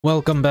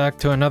Welcome back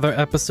to another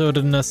episode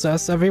of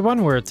Necesse,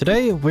 everyone, where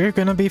today we're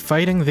gonna be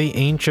fighting the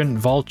Ancient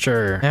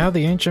Vulture. Now,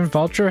 the Ancient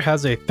Vulture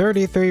has a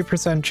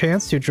 33%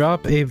 chance to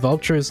drop a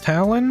Vulture's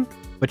Talon,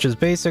 which is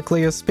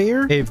basically a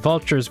spear, a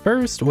Vulture's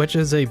Burst, which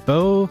is a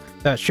bow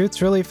that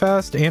shoots really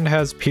fast and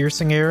has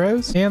piercing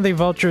arrows, and the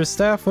Vulture's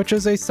Staff, which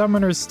is a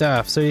Summoner's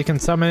Staff, so you can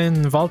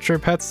summon Vulture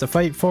pets to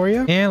fight for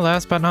you. And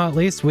last but not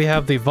least, we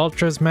have the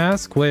Vulture's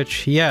Mask,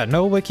 which, yeah,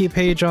 no wiki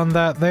page on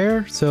that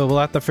there, so we'll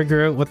have to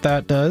figure out what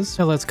that does.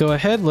 So let's go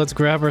ahead, let's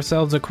grab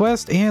ourselves a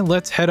quest, and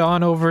let's head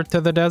on over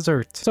to the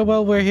desert. So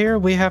while we're here,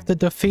 we have to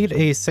defeat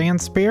a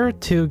Sand Spear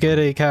to get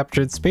a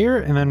captured spear,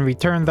 and then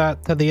return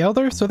that to the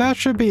Elder, so that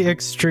should be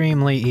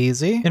extremely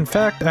easy. In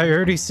fact, I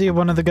already see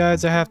one of the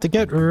guys I have to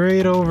get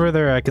right over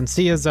there. I can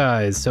see his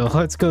eyes, so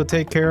let's go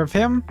take care of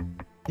him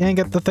and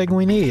get the thing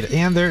we need.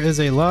 And there is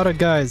a lot of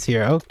guys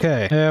here.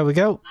 Okay, there we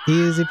go.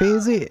 Easy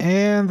peasy,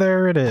 and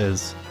there it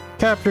is.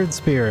 Captured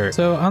spear.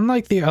 So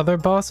unlike the other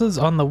bosses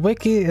on the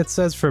wiki, it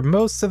says for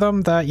most of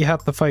them that you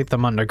have to fight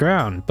them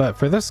underground, but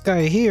for this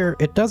guy here,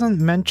 it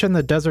doesn't mention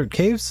the desert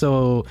cave,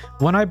 so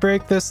when I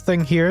break this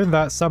thing here,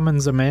 that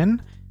summons him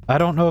in. I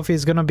don't know if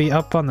he's gonna be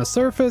up on the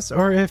surface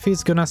or if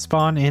he's gonna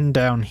spawn in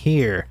down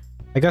here.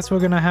 I guess we're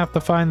gonna have to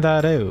find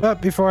that out.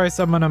 But before I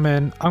summon him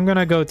in, I'm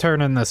gonna go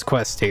turn in this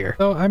quest here.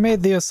 So I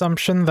made the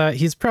assumption that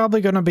he's probably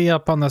gonna be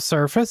up on the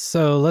surface,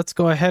 so let's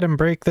go ahead and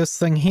break this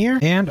thing here.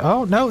 And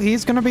oh no,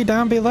 he's gonna be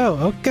down below.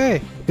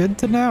 Okay, good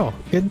to know.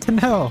 Good to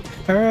know.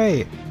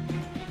 Alright,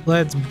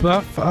 let's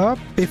buff up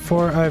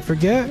before I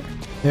forget.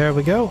 There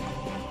we go.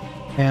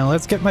 And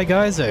let's get my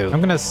guys out.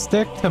 I'm gonna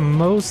stick to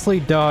mostly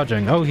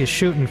dodging. Oh, he's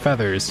shooting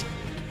feathers.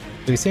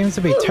 He seems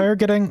to be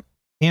targeting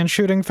and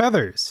shooting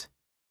feathers.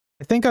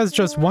 I think I was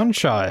just one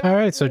shot.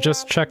 Alright, so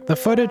just check the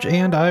footage,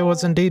 and I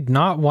was indeed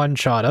not one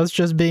shot. I was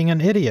just being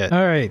an idiot.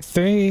 Alright,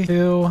 3,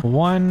 2,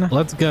 1.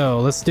 Let's go.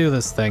 Let's do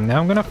this thing.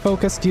 Now I'm gonna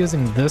focus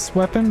using this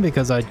weapon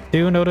because I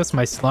do notice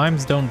my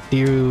slimes don't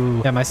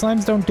do... Yeah, my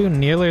slimes don't do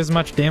nearly as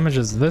much damage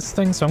as this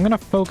thing, so I'm gonna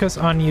focus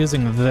on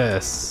using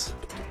this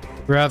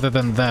rather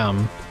than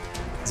them.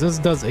 This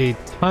does a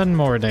ton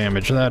more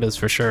damage, that is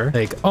for sure.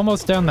 Like,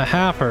 almost down to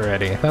half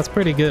already. That's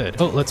pretty good.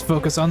 Oh, let's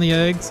focus on the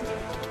eggs.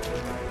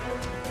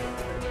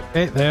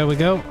 Okay, there we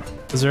go.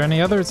 Is there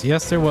any others?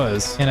 Yes, there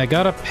was. And I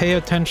gotta pay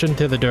attention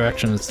to the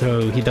directions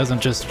so he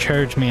doesn't just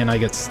charge me and I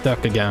get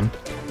stuck again.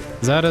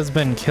 That has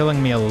been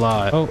killing me a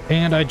lot. Oh,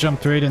 and I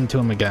jumped right into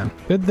him again.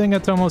 Good thing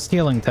it's almost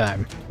healing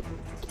time.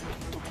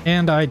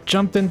 And I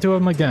jumped into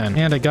him again.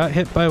 And I got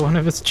hit by one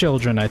of his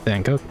children, I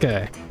think.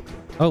 Okay.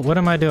 Oh, what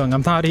am I doing?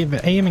 I'm not even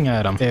aiming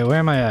at him. Okay, where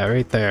am I at?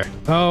 Right there.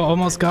 Oh,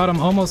 almost got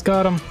him. Almost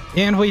got him.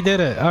 And we did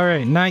it. All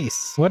right,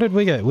 nice. What did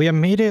we get? We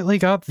immediately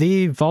got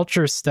the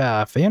Vulture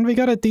Staff. And we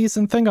got a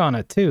decent thing on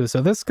it, too.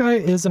 So this guy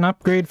is an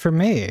upgrade for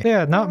me.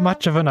 Yeah, not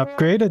much of an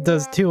upgrade. It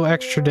does 2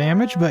 extra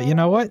damage, but you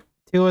know what?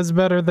 2 is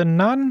better than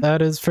none.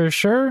 That is for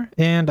sure.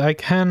 And I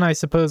can, I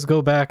suppose,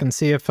 go back and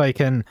see if I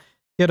can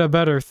get a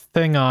better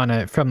thing on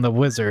it from the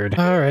wizard.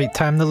 All right,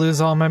 time to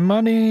lose all my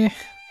money.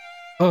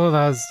 Oh,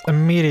 that was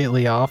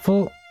immediately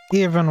awful.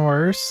 Even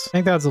worse. I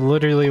think that's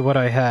literally what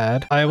I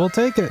had. I will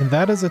take it. And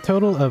that is a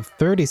total of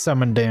 30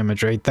 summon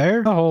damage right there.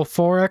 A whole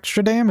 4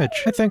 extra damage.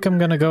 I think I'm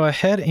gonna go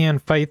ahead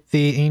and fight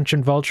the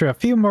Ancient Vulture a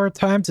few more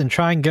times and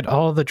try and get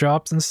all the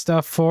drops and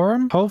stuff for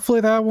him. Hopefully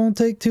that won't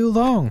take too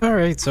long.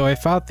 Alright, so I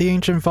fought the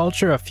Ancient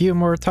Vulture a few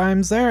more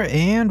times there,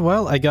 and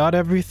well, I got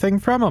everything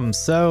from him.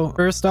 So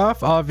first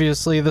off,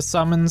 obviously the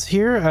summons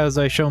here, as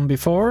I shown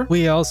before.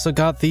 We also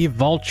got the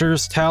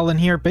Vulture's Talon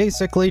here,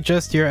 basically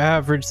just your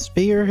average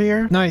spear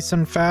here. Nice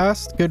and fast.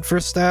 Good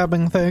for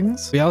stabbing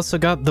things. We also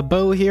got the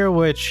bow here,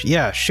 which,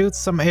 yeah, shoots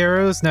some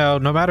arrows. Now,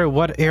 no matter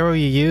what arrow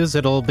you use,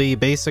 it'll be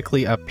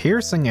basically a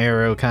piercing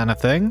arrow kind of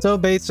thing. So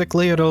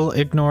basically, it'll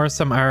ignore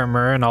some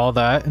armor and all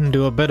that and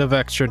do a bit of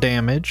extra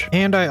damage.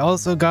 And I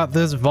also got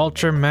this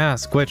Vulture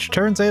Mask, which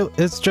turns out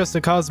it's just a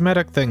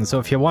cosmetic thing. So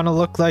if you want to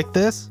look like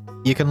this,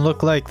 you can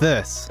look like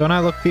this. Don't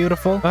I look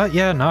beautiful? But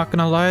yeah, not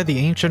gonna lie, the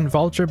Ancient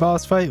Vulture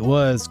boss fight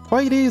was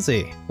quite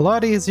easy. A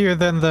lot easier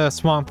than the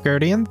Swamp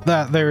Guardian,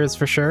 that there is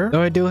for sure.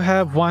 Though I do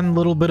have one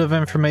little bit of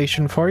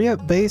information for you.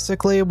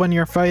 Basically, when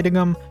you're fighting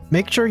him,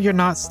 make sure you're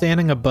not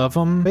standing above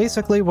him.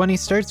 Basically, when he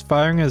starts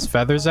firing his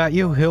feathers at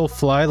you, he'll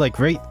fly like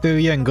right through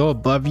you and go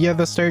above you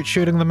to start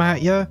shooting them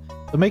at you.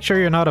 So make sure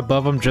you're not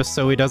above him just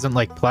so he doesn't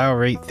like plow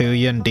right through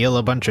you and deal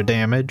a bunch of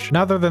damage. And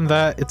other than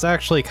that, it's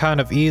actually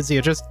kind of easy.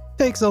 It just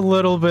takes a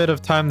little bit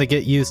of time to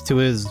get used to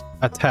his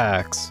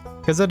attacks,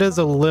 because it is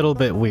a little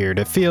bit weird.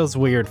 It feels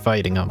weird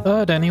fighting him.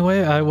 But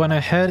anyway, I went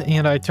ahead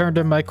and I turned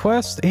in my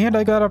quest, and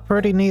I got a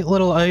pretty neat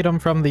little item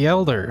from the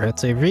Elder.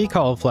 It's a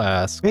recall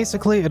flask.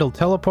 Basically, it'll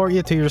teleport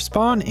you to your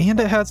spawn, and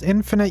it has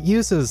infinite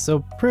uses,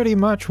 so pretty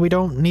much we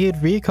don't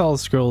need recall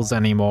scrolls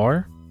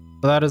anymore.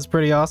 So that is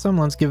pretty awesome.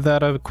 Let's give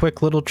that a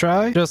quick little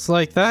try. Just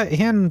like that,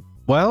 and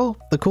well,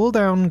 the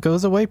cooldown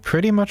goes away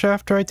pretty much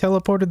after I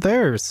teleported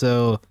there,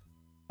 so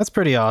that's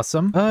pretty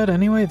awesome. But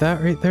anyway,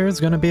 that right there is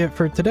going to be it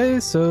for today,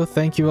 so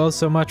thank you all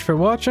so much for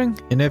watching,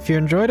 and if you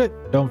enjoyed it,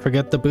 don't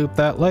forget to boop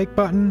that like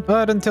button.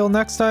 But until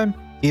next time,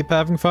 Keep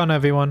having fun,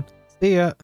 everyone. See ya.